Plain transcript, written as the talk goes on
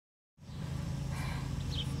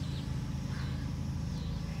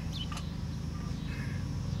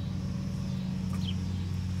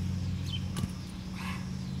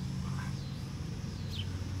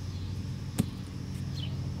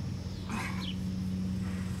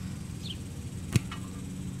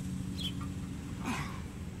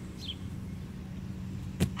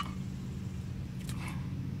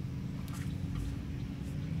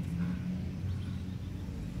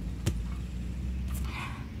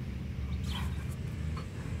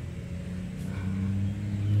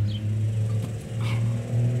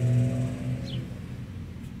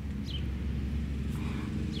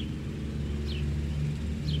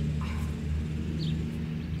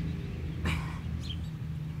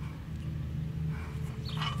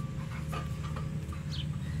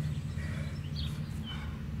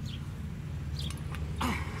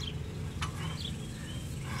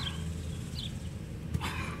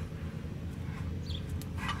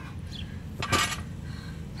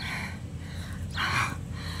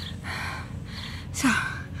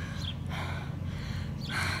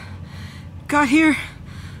got here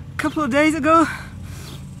a couple of days ago,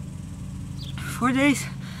 4 days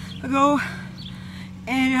ago,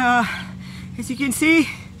 and as you can see,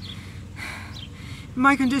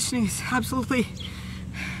 my conditioning is absolutely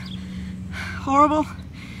horrible.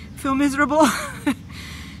 I feel miserable.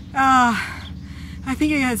 I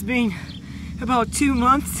think it has been about 2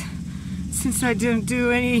 months since I didn't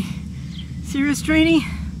do any serious training.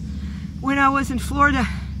 When I was in Florida,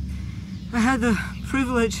 I had the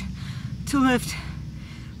privilege to lift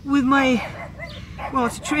with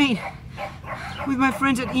to train with my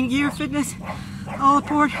friends at Ingear Fitness,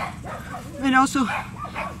 Port, and also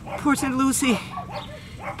Port St. Lucie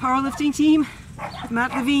Powerlifting team with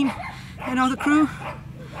Matt Levine and all the crew.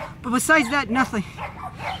 But besides that, nothing.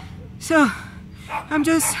 So I'm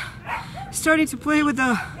just starting to play with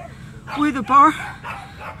the bar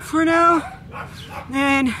for now,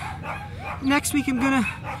 and next week I'm gonna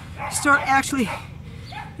start actually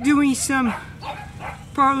doing some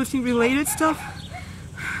powerlifting related stuff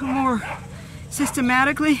more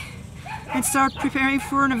systematically and start preparing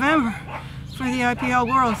for November for the IPL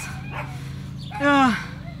World. The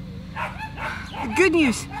good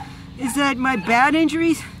news is that my bad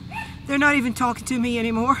injuries, they're not even talking to me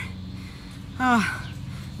anymore.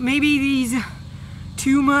 Maybe these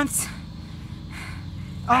 2 months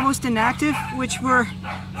almost inactive, which were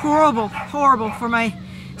horrible for my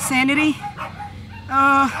sanity,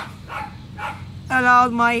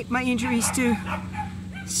 allowed my injuries to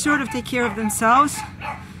sort of take care of themselves.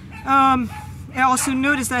 I also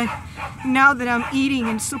noticed that now that I'm eating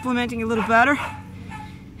and supplementing a little better,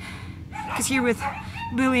 because here with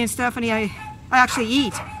Billy and Stephanie, I actually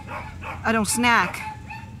eat. I don't snack,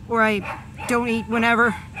 or I don't eat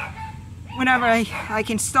whenever I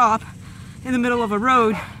can stop in the middle of a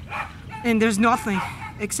road and there's nothing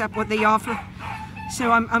except what they offer.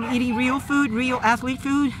 So I'm eating real food, real athlete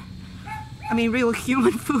food. I mean real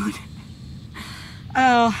human food.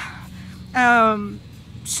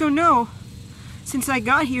 So no, since I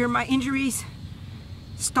got here, my injuries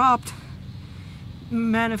stopped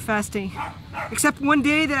manifesting. Except one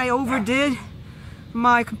day that I overdid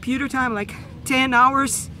my computer time, like 10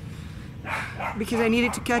 hours, because I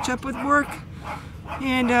needed to catch up with work.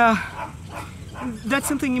 And that's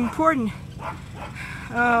something important.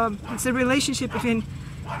 It's a relationship between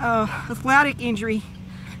athletic injury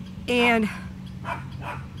and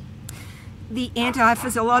the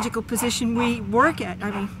anti-physiological position we work at.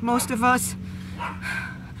 I mean, most of us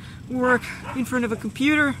work in front of a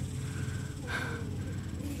computer,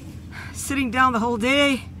 sitting down the whole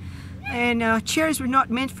day, and chairs were not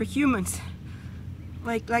meant for humans.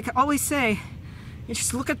 Like I always say, you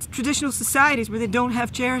just look at traditional societies where they don't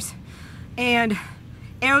have chairs, and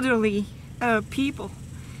elderly people,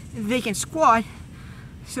 they can squat,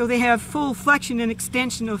 so they have full flexion and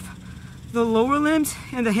extension of the lower limbs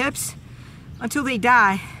and the hips until they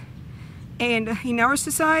die. And in our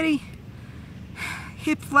society,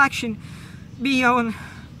 hip flexion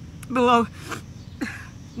below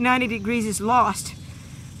 90 degrees is lost.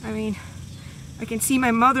 I mean, I can see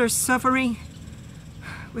my mother suffering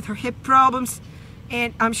with her hip problems,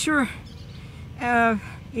 and I'm sure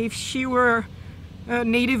if she were a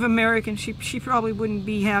Native American, she probably wouldn't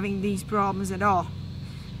be having these problems at all.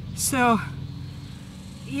 So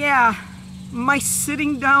yeah, my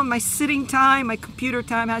sitting down, my sitting time, my computer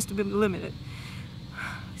time has to be limited.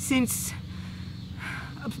 Since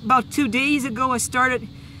about 2 days ago, I started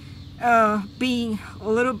being a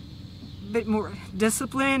little bit more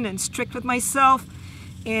disciplined and strict with myself,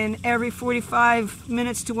 and every 45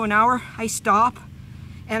 minutes to 1 hour I stop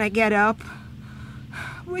and I get up,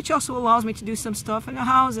 which also allows me to do some stuff in the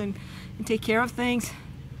house and take care of things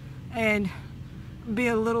and be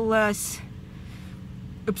a little less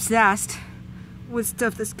obsessed with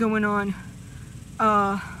stuff that's going on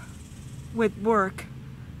with work.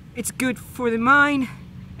 It's good for the mind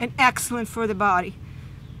and excellent for the body.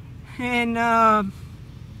 And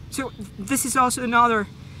so this is also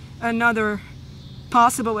another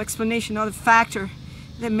possible explanation, another factor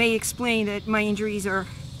that may explain that my injuries are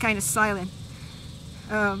kind of silent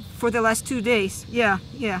for the last 2 days. Yeah,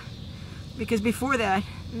 because before that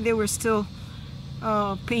they were still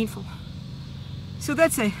painful. So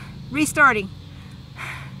that's it, restarting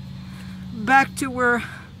back to where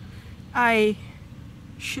I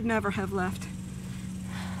should never have left.